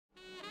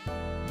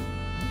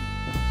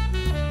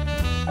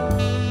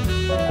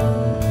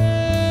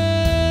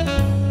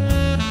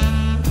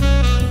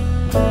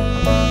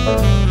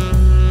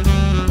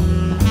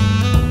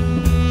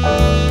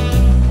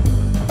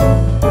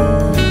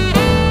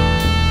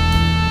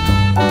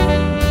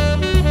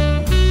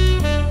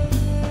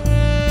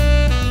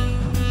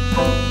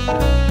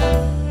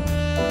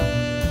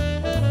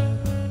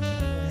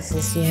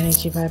is the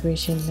energy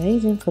vibration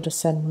amazing for the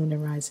sun, moon,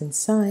 and rising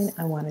sign.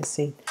 I want to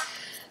say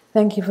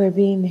thank you for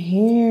being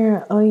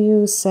here. Oh,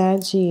 you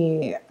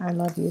Saggy. I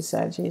love you,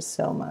 Saggy,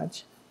 so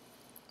much.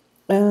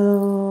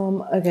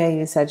 Okay,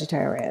 you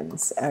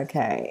Sagittarians.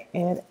 Okay,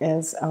 it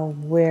is a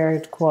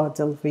weird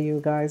quarter for you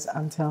guys.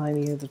 I'm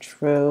telling you the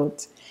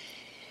truth.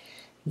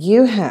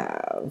 You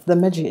have the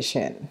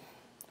Magician,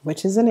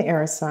 which is an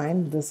air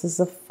sign. This is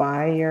a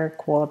fire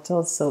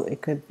quarter, so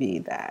it could be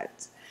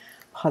that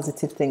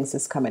positive things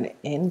is coming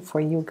in for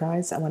you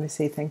guys. I want to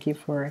say thank you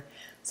for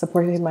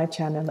supporting my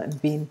channel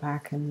and being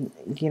back, and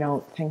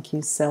thank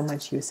you so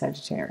much, you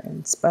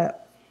Sagittarians.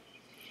 But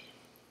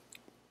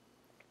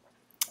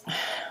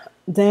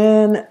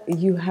then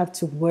you have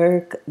to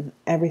work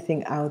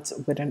everything out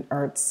with an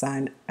earth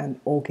sign, an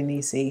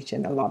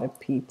organization, a lot of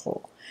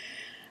people.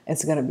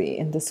 It's going to be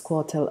in this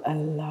quarter a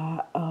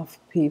lot of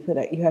people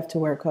that you have to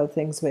work out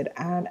things with,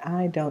 and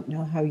I don't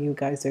know how you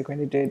guys are going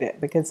to do that,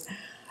 because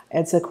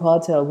it's a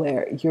quarter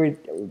where you're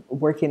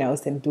working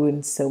out and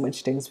doing so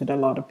much things with a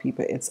lot of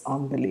people. It's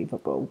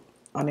unbelievable,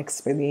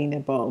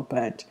 unexplainable,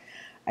 but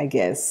I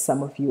guess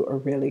some of you are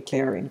really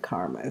clearing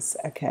karmas.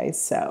 Okay,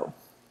 so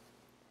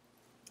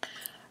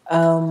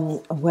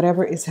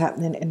whatever is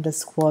happening in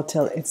this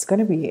quarter, it's going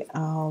to be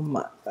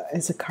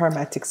it's a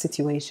karmatic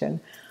situation.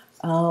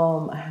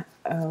 I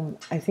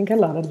think a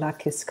lot of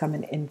luck is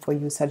coming in for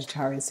you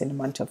Sagittarius in the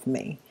month of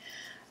May.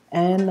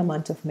 And the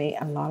month of May,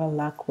 a lot of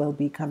luck will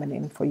be coming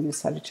in for you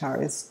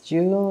Sagittarius.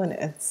 June,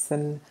 it's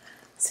a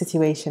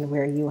situation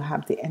where you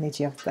have the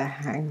energy of the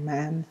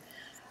Hangman,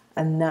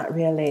 and not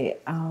really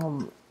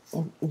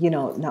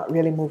not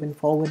really moving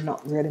forward,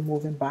 not really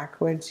moving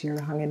backwards.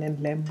 You're hanging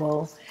in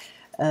limbo.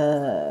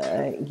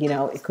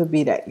 It could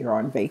be that you're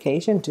on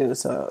vacation too,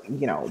 so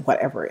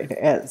whatever it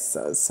is.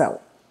 So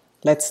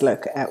let's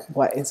look at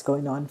what is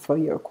going on for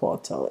your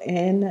quarter.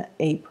 In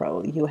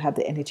April, you have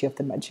the energy of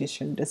the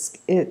Magician.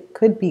 It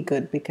could be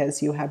good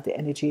because you have the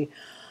energy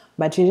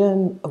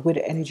Magician with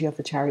the energy of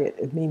the Chariot.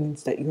 It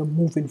means that you're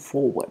moving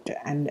forward,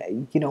 and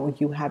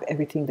you have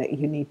everything that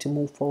you need to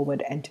move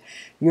forward, and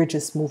you're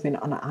just moving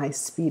on a high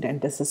speed, and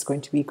this is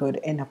going to be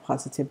good in a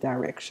positive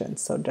direction.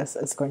 So this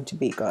is going to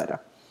be good.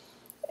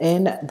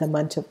 In the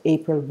month of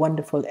April,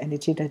 wonderful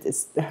energy. That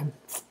is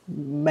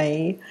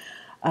May.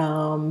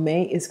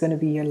 May is going to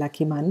be your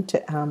lucky month,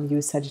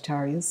 you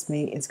Sagittarius.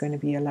 May is going to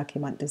be your lucky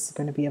month. This is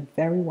going to be a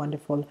very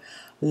wonderful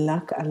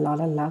luck, a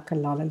lot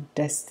of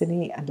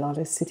destiny, a lot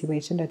of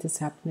situation that is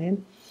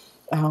happening.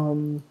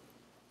 A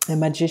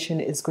Magician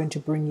is going to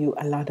bring you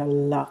a lot of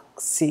luck.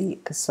 See,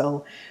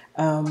 so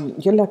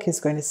your luck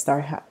is going to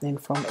start happening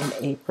from in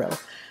April.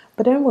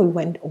 But then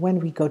when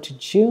we go to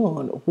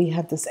June, we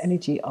have this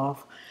energy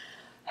of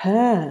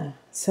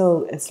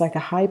so it's like a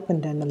hype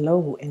and then a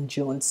low in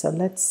June. So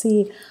let's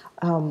see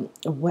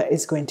what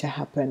is going to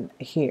happen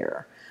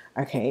here.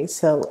 Okay,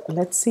 so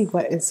let's see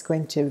what is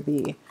going to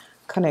be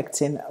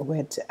connecting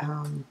with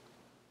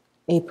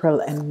April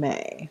and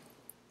May.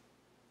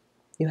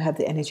 You have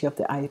the energy of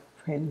the Eye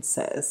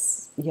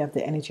Princess. You have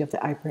the energy of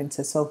the Eye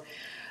Princess. So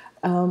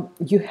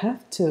you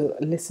have to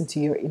listen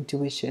to your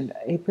intuition.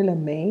 April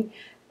and May.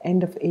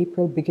 End of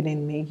April,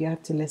 beginning May, you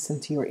have to listen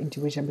to your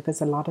intuition,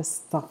 because a lot of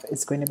stuff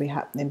is going to be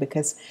happening,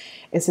 because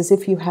it's as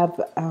if you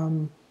have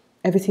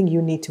everything you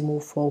need to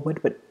move forward,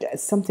 but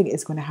something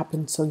is going to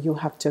happen, so you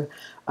have to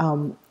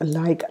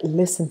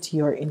listen to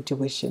your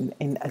intuition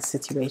in a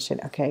situation.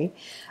 Okay,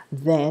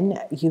 then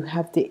you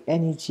have the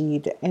energy,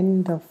 the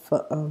end of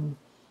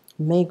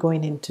May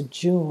going into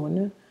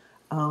June.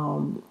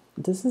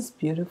 This is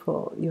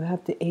beautiful. You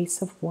have the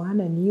Ace of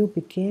Wands, a new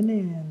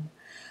beginning.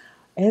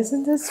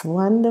 Isn't this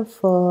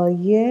wonderful?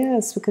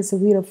 Yes, because the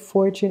Wheel of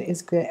Fortune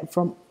is good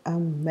from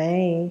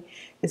May.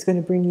 It's going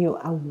to bring you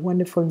a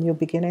wonderful new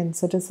beginning.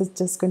 So this is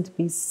just going to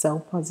be so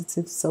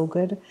positive, so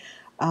good.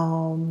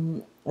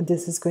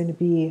 This is going to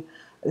be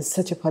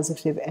such a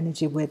positive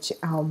energy, which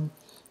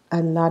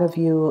a lot of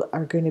you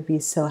are going to be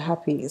so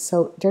happy.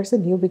 So there's a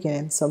new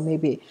beginning. So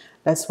maybe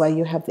that's why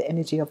you have the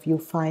energy of you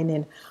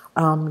finding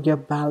your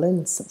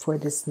balance for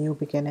this new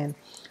beginning.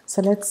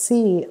 So let's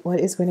see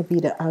what is going to be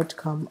the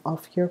outcome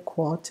of your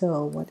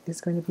quarter. What is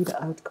going to be the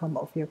outcome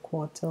of your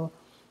quarter?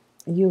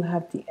 You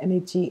have the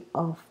energy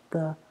of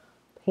the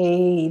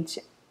Page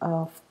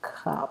of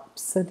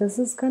Cups. So this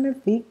is going to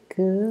be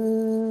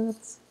good.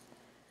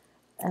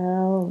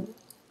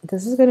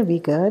 This is going to be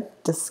good.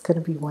 This is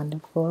going to be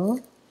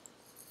wonderful.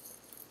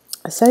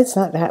 So it's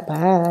not that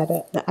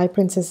bad. The Eye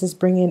Princess is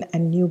bringing a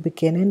new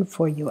beginning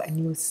for you, a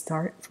new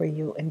start for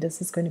you, and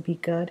this is going to be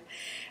good.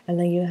 And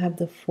then you have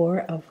the Four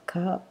of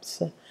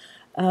Cups.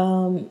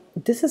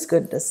 This is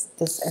good.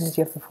 This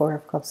energy of the Four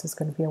of Cups is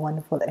going to be a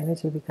wonderful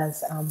energy,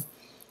 because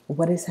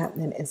what is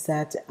happening is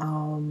that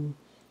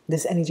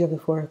this energy of the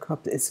Four of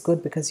Cups is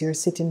good because you're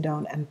sitting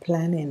down and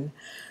planning.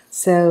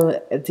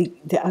 So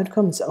the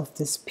outcomes of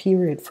this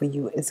period for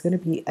you is going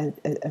to be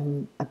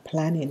a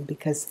planning,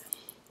 because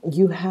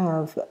you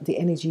have the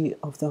energy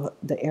of the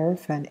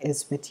Hierophant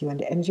is with you, and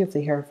the energy of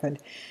the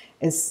Hierophant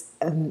is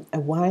a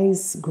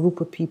wise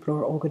group of people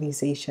or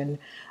organization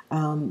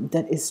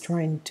that is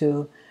trying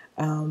to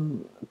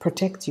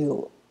protect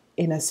you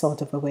in a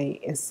sort of a way,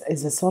 is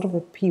a sort of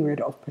a period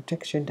of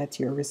protection that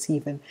you're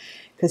receiving,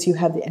 because you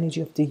have the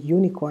energy of the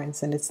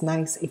unicorns, and it's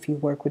nice if you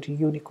work with the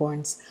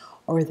unicorns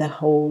or the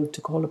whole, to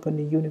call upon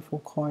the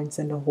unicorns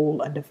and the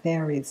whole and the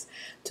fairies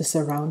to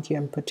surround you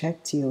and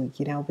protect you,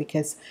 you know,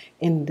 because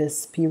in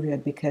this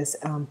period, because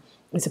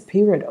it's a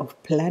period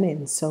of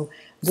planning. So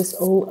this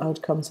all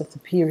outcomes of the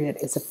period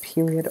is a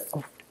period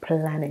of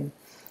planning.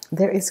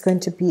 There is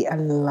going to be a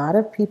lot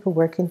of people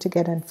working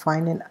together and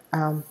finding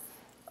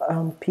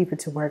people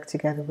to work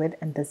together with,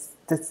 and this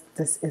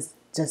is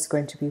just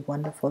going to be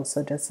wonderful.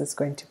 So this is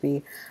going to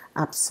be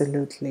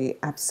absolutely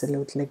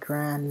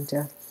grand.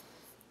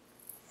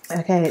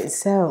 Okay,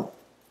 so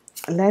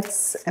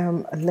let's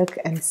look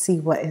and see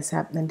what is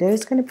happening.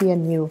 There's going to be a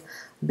new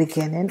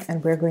beginning,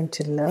 and we're going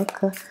to look.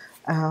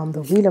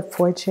 The Wheel of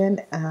Fortune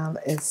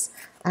is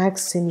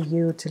asking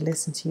you to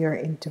listen to your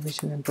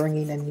intuition and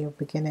bringing a new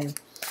beginning.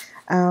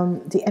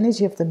 The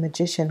energy of the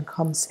magician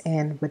comes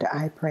in with the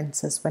High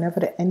Priestess.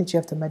 Whenever the energy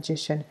of the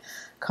magician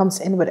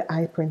comes in with the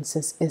High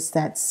Priestess, is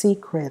that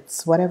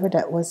secrets, whatever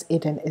that was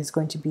hidden, is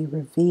going to be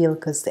revealed,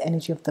 because the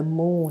energy of the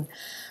moon,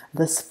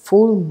 this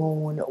full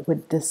moon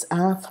with this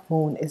half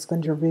moon, is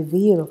going to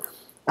reveal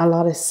a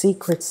lot of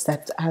secrets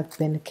that have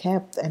been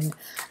kept, and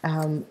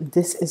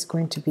this is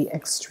going to be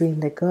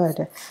extremely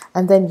good.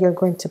 And then you're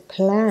going to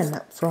plan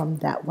from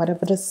that,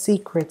 whatever the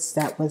secrets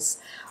that was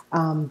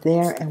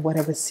there, and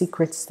whatever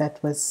secrets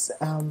that was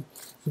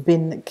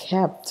been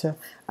kept,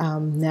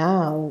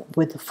 now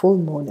with the full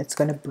moon, it's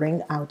going to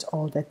bring out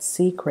all that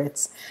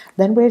secrets.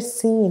 Then we're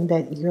seeing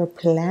that you're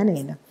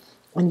planning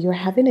and you're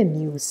having a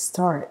new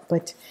start,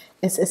 but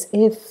it's as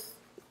if,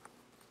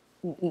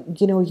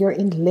 you know, you're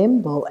in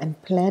limbo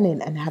and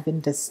planning and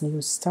having this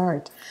new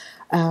start,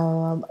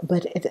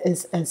 but it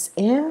is as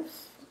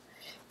if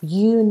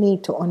you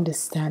need to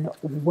understand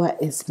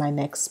what is my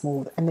next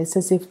move. And it's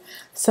as if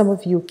some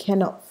of you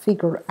cannot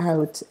figure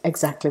out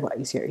exactly what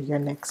is your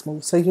next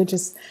move. So you're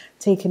just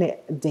taking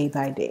it day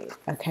by day.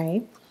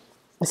 Okay.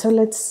 So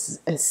let's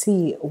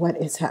see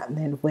what is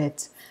happening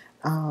with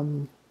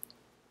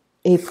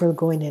April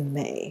going in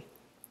May.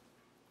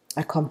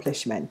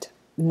 Accomplishment.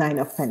 9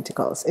 of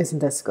Pentacles. Isn't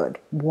this good?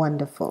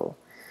 Wonderful.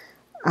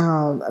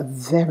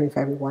 Very,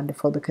 very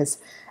wonderful, because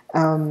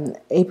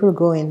April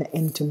going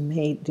into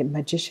May, the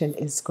magician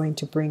is going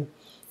to bring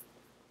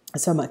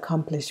some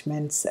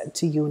accomplishments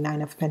to you.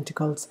 9 of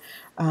Pentacles.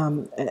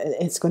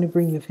 It's going to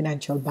bring you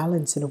financial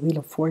balance, and the Wheel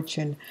of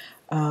Fortune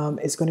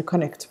is going to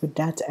connect with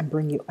that and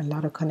bring you a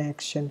lot of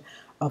connection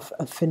of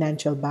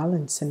financial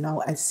balance. And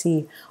now I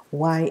see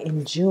why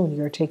in June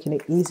you're taking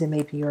it easy.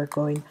 Maybe you're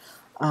going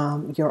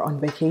you're on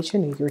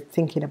vacation and you're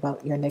thinking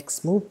about your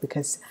next move,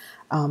 because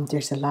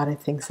there's a lot of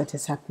things that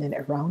is happening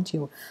around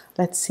you.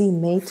 Let's see,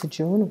 May to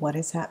June, what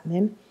is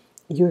happening?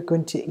 You're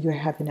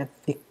having a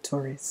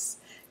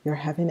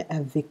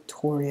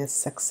victorious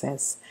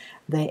success.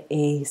 The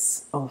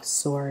Ace of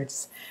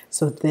Swords.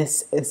 So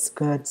this is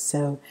good.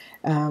 So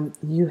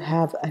you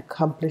have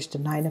accomplished the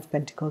 9 of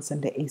Pentacles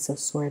and the Ace of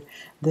Swords.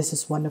 This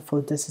is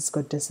wonderful. This is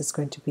good. This is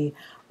going to be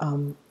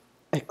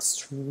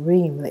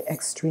extremely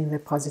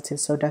positive.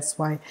 So that's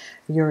why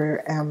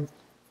you're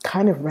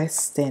kind of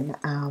resting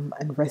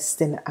and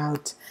resting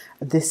out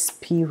this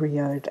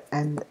period,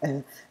 and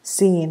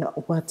seeing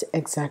what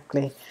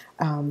exactly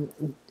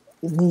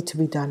need to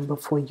be done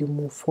before you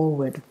move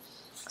forward.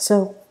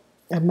 So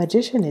a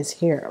magician is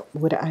here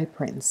with the High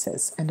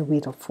Priestess and the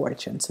Wheel of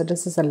Fortune. So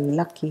this is a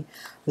lucky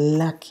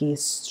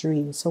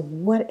stream. So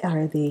what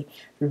are they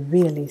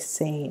really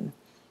saying?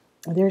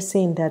 They're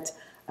saying that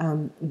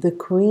the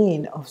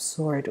Queen of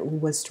Swords, who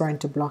was trying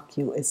to block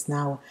you, is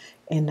now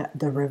in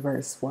the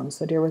reverse form.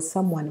 So there was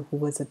someone who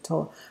was an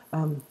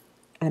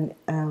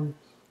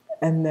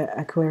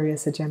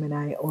Aquarius, a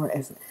Gemini, or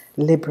a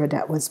Libra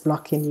that was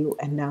blocking you,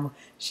 and now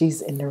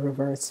she's in the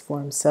reverse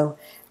form. So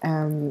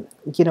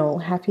you know,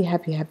 happy,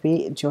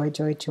 joy,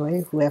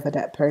 whoever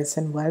that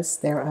person was,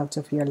 they're out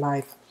of your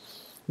life.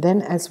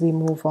 Then as we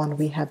move on,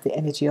 we have the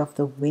energy of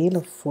the Wheel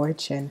of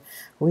Fortune.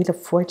 Wheel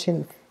of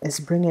Fortune is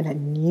bringing a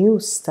new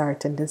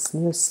start, and this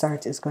new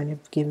start is going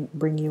to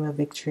bring you a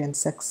victory and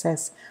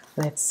success.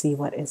 Let's see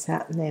what is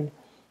happening.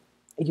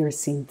 You're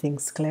seeing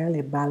things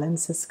clearly.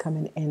 Balance is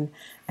coming in,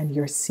 and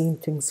you're seeing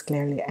things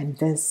clearly. And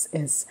this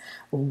is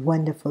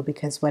wonderful,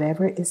 because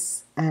whatever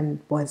is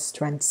and was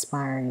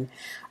transpiring,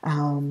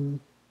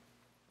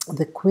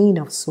 the Queen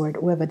of Swords,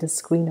 whoever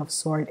this Queen of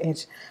Swords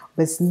is,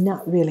 was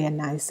not really a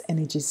nice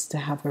energies to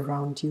have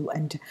around you.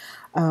 And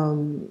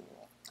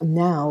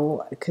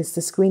now, because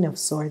this Queen of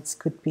Swords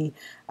could be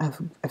a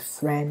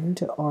friend,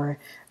 or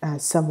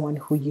someone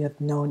who you have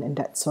known, and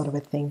that sort of a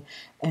thing.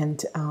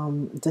 And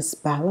this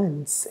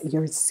balance,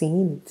 you're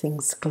seeing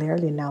things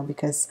clearly now,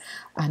 because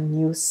a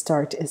new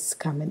start is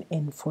coming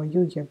in for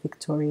you. You're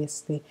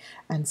victoriously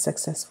and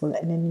successful,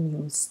 and a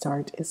new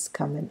start is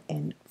coming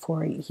in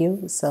for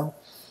you. So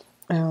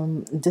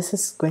This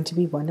is going to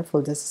be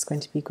wonderful. This is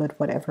going to be good,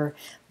 whatever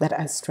that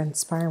has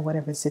transpired,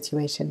 whatever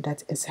situation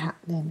that is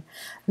happening.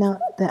 Now,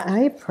 the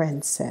Eye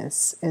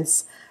Princess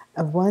is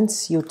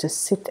wants you to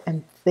sit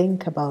and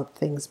think about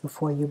things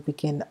before you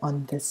begin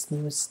on this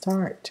new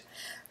start.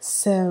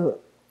 So,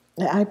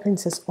 the Eye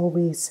Princess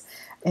always,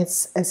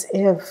 it's as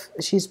if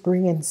she's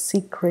bringing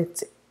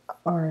secret,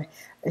 or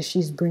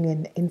she's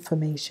bringing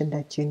information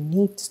that you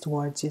need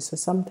towards you. So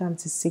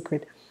sometimes it's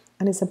secret,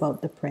 and it's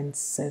about the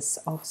Princess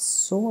of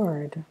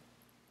Sword.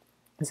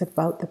 It's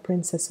about the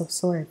Princess of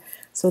Sword.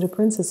 So the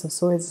Princess of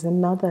Swords is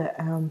another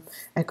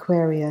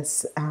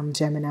Aquarius,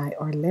 Gemini,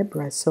 or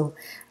Libra. So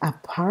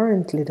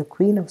apparently the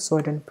Queen of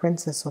Sword and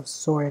Princess of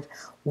Sword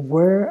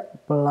were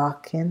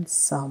blocking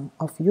some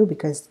of you,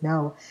 because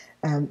now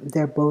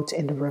they're both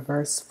in the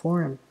reverse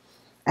form.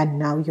 And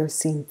now you're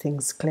seeing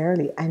things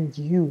clearly, and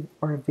you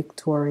are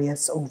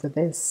victorious over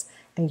this,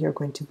 and you're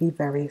going to be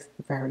very,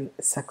 very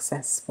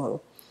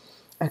successful.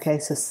 Okay,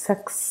 so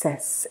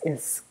success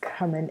is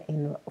coming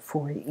in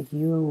for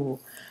you.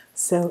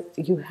 So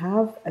you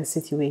have a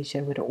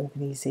situation with an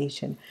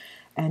organization,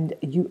 and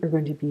you are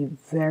going to be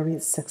very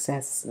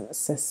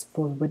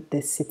successful with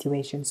this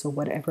situation. So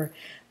whatever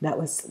that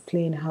was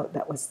playing out,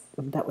 that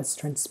was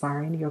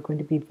transpiring, you're going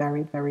to be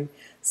very, very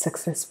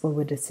successful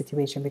with the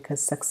situation,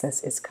 because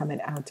success is coming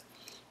out.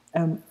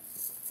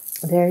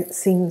 There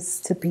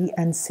seems to be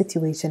a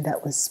situation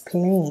that was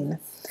playing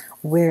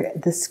where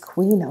this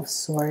Queen of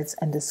Swords,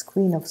 and this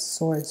Queen of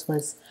Swords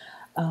was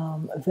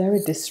very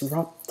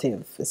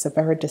disruptive. It's a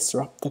very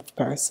disruptive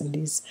person.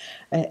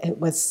 It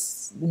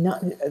was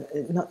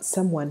not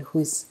someone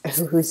who's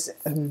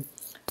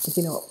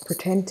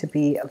pretend to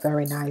be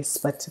very nice,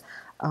 but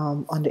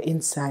on the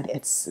inside,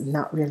 it's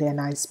not really a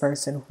nice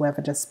person.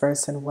 Whoever this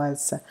person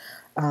was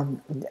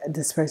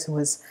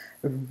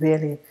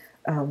really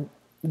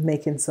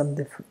making some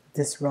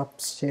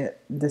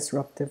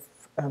disruptive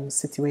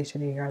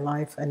situation in your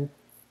life, and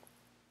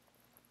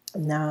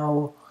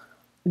now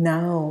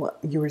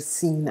you're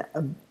seeing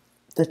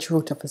the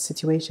truth of a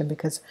situation,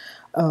 because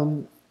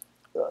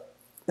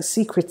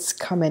secrets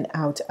coming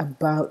out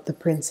about the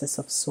Princess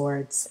of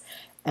Swords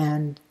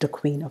and the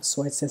Queen of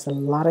Swords. There's a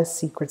lot of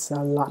secrets,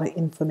 a lot of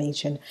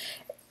information.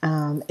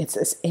 It's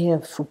as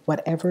if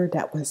whatever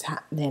that was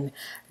happening,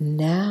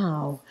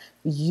 now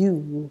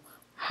you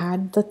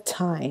had the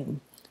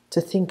time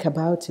to think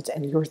about it,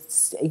 and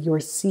you're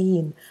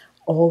seeing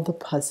all the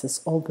puzzles,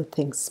 all the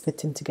things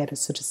fitting together.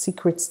 So the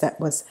secrets that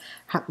was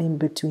happening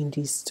between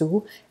these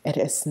two, it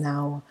is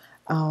now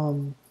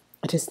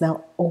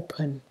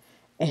open,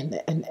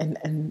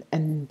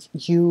 and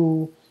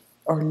you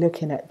are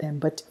looking at them.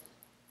 But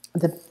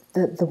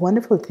the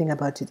wonderful thing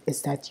about it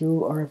is that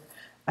you are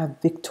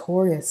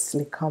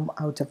victoriously come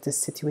out of this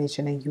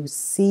situation, and you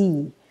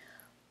see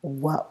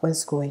what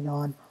was going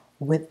on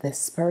with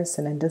this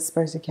person, and this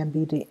person can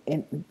be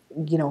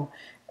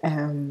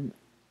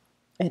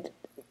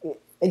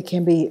it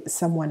can be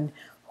someone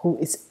who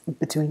is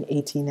between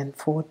 18 and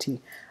 40,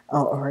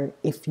 or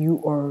if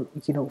you are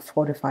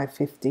 45,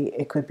 50,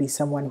 it could be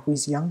someone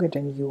who's younger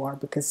than you are,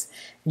 because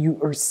you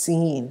are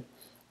seeing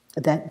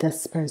that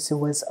this person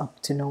was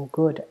up to no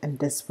good, and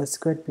this was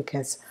good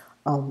because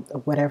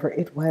whatever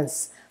it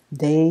was,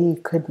 they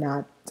could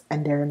not,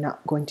 and they're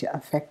not going to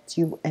affect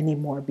you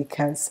anymore,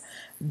 because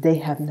they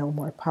have no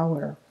more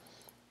power.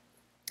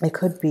 It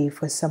could be,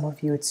 for some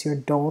of you, it's your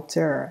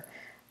daughter,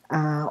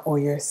 or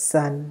your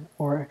son,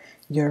 or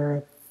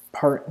your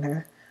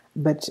partner.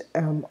 But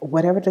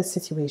whatever the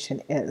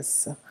situation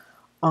is,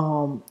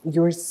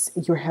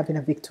 you're having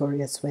a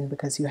victorious win,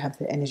 because you have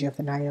the energy of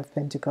the Nine of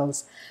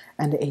Pentacles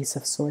and the Ace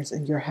of Swords,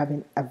 and you're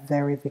having a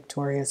very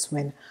victorious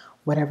win,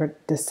 whatever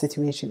the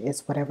situation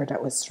is, whatever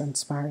that was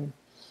transpiring.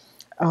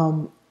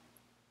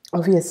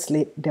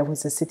 Obviously, there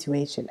was a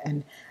situation,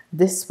 and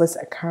this was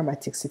a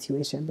karmatic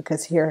situation,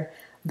 because here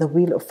the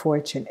Wheel of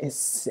Fortune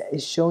is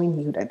showing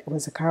you that it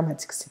was a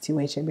karmatic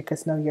situation,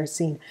 because now you're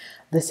seeing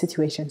the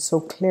situation so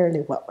clearly,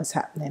 what was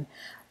happening.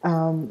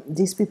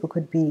 These people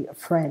could be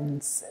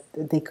friends,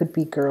 they could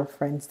be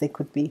girlfriends, they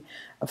could be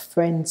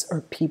friends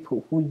or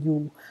people who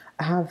you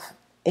have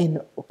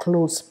in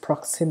close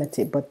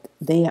proximity, but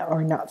they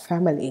are not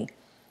family.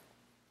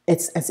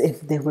 It's as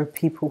if they were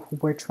people who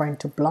were trying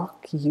to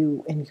block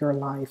you in your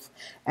life.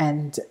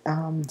 And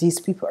these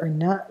people are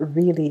not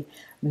really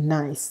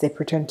nice. They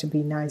pretend to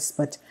be nice,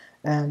 but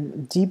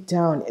deep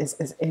down is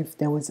as if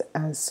there was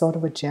a sort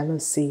of a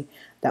jealousy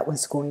that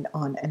was going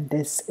on. And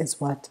this is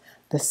what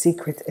the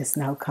secret is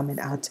now coming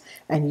out.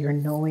 And you're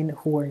knowing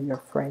who are your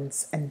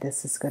friends. And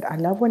this is good. I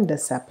love when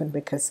this happens,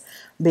 because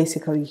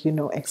basically you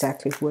know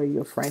exactly who are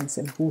your friends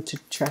and who to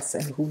trust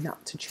and who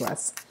not to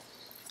trust.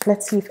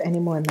 Let's see if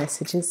any more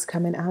messages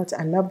coming out.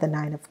 I love the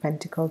Nine of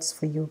Pentacles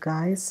for you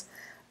guys.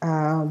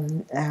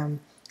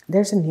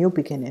 There's a new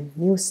beginning,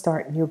 new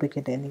start, new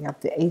beginning. You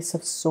have the Ace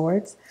of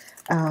Swords,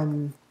 a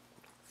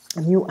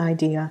new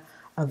idea,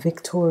 a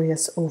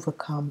victorious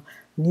overcome,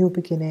 new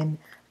beginning,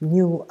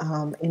 new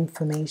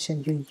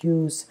information. You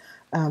use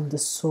the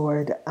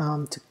sword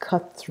to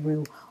cut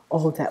through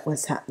all that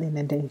was happening,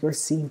 and then you're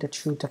seeing the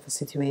truth of a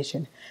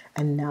situation,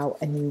 and now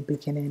a new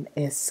beginning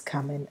is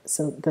coming.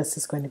 So this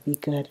is going to be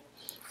good.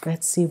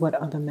 Let's see what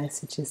other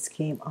messages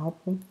came up.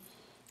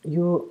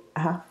 You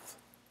have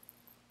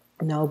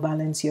now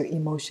balance your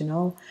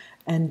emotional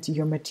and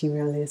your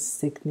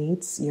materialistic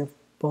needs. You've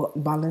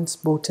balance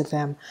both of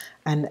them,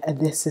 and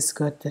this is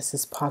good. This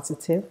is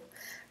positive,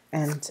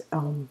 and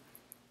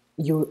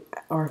you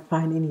are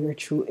finding your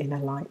true inner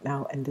light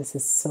now, and this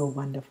is so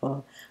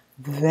wonderful.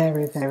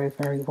 Very, very,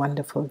 very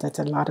wonderful that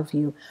a lot of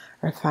you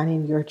are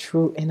finding your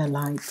true inner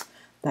light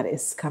that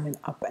is coming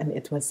up, and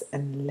it was a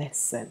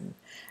lesson.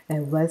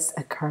 It was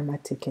a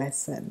karmatic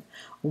lesson.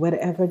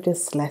 Whatever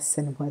this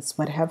lesson was,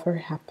 whatever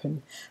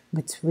happened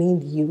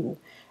between you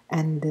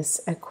and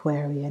this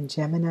Aquarian,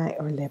 Gemini,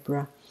 or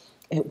Libra,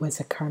 it was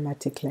a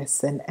karmatic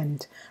lesson,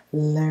 and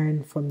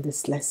learn from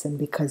this lesson,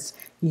 because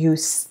you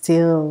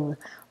still,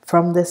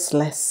 from this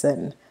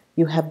lesson,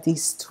 you have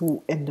these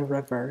two in the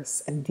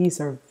reverse, and these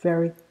are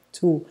very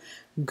two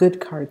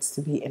good cards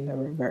to be in the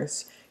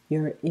reverse.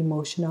 Your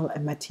emotional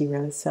and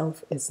material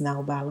self is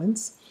now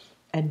balanced,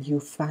 and you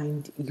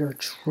find your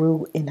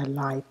true inner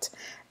light,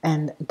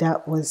 and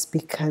that was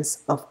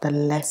because of the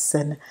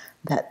lesson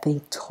that they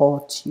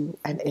taught you,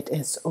 and it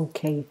is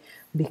okay,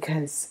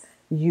 because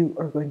you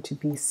are going to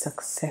be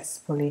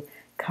successfully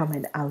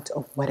coming out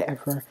of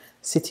whatever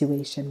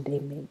situation they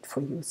made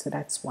for you. So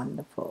that's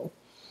wonderful.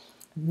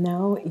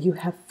 Now you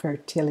have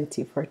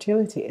fertility.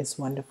 Fertility is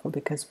wonderful,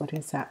 because what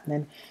is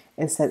happening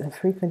is that the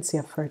frequency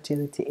of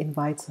fertility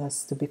invites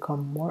us to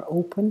become more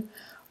open,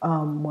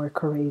 more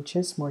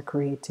courageous, more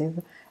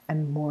creative,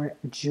 and more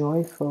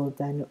joyful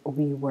than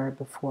we were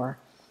before.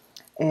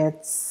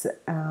 It's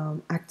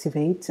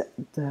activate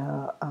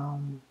the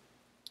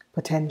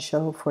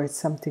potential for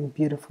something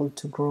beautiful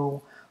to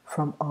grow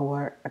from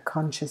our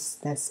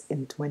consciousness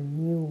into a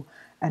new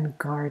and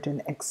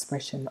garden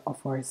expression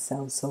of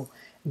ourselves. So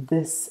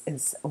this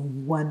is a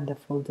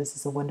wonderful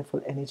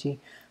energy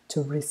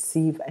to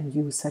receive, and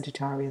you,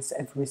 Sagittarius,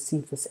 have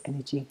received this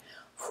energy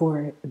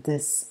for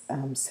this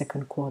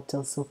second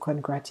quarter. So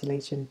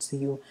congratulations to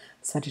you,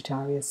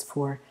 Sagittarius,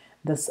 for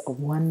this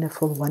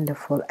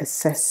wonderful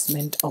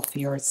assessment of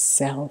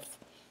yourself,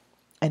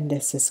 and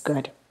this is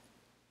good.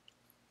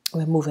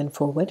 We're moving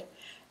forward,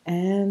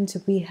 and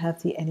we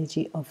have the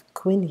energy of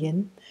Queen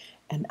Yin,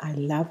 and I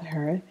love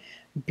her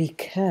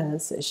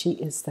because she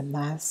is the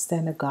master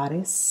and the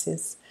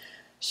goddess.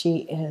 She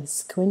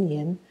is, Queen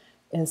Yin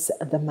is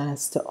the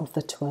master of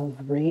the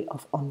 12 ray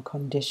of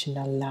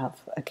unconditional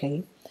love.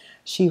 Okay,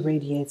 she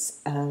radiates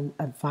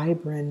a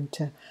vibrant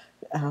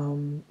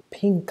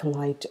pink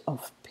light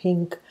of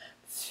pink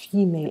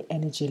female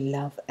energy,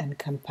 love, and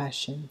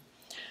compassion.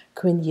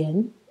 Queen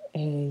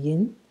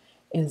Yin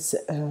is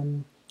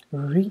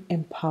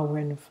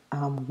re-empowering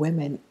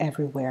women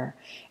everywhere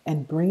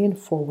and bringing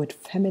forward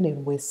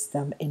feminine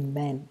wisdom in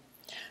men.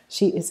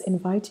 She is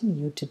inviting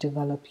you to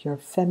develop your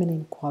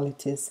feminine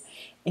qualities,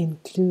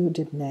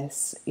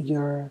 includedness,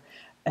 your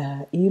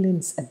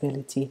healing's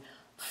ability,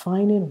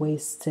 finding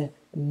ways to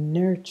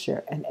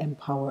nurture and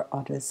empower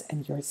others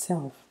and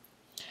yourself.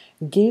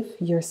 Give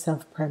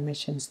yourself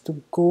permissions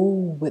to go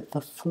with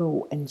the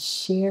flow and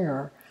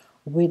share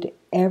with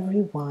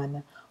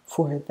everyone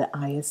for the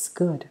highest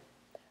good.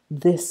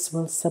 This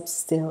will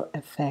still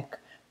affect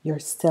your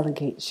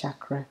stellate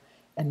chakra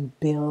and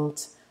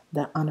build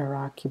the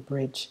Anuraki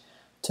bridge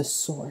to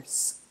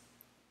source.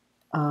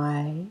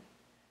 I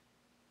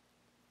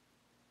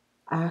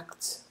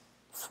act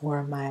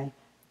for my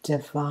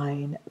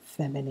divine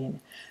feminine.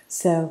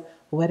 So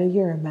whether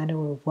you're a man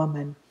or a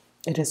woman,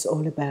 it is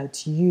all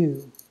about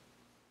you.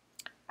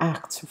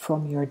 Act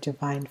from your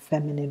divine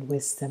feminine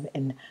wisdom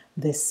in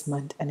this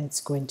month, and it's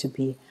going to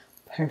be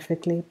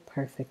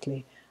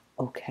perfectly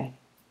okay.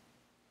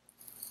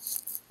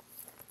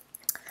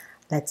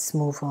 Let's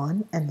move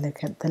on and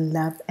look at the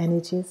love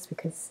energies,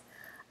 because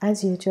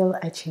as usual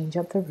I change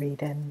up the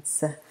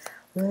readings.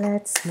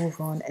 Let's move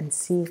on and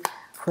see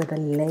for the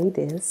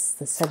ladies,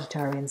 the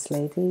Sagittarians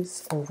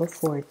ladies over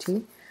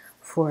 40,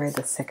 for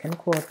the second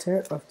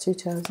quarter of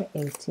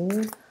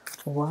 2018.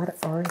 What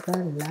are the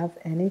love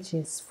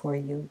energies for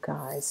you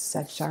guys?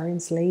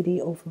 Sagittarians lady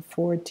over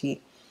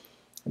 40.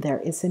 There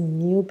is a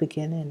new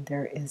beginning.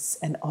 There is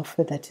an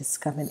offer that is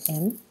coming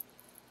in.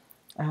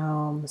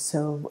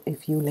 So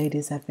if you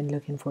ladies have been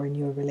looking for a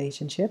new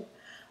relationship,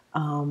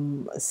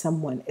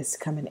 someone is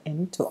coming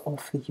in to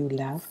offer you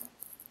love.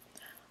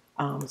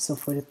 So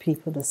for the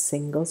people, the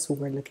singles who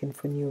were looking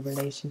for a new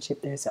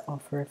relationship, there's an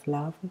offer of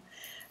love.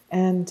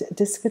 And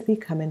this could be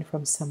coming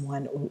from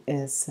someone who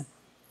is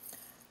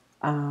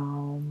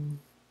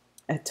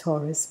a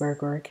Taurus,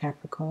 Virgo, or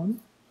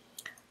Capricorn.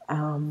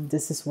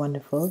 This is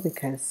wonderful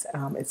because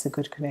it's a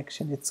good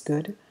connection. It's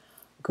good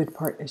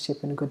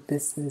partnership and good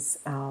business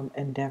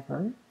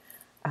endeavor.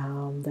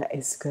 That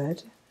is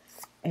good.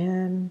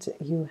 And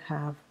you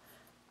have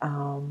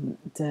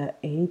the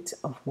 8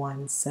 of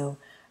Wands. So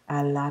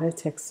a lot of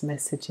text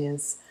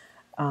messages.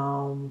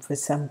 For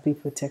some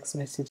people, text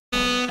messages.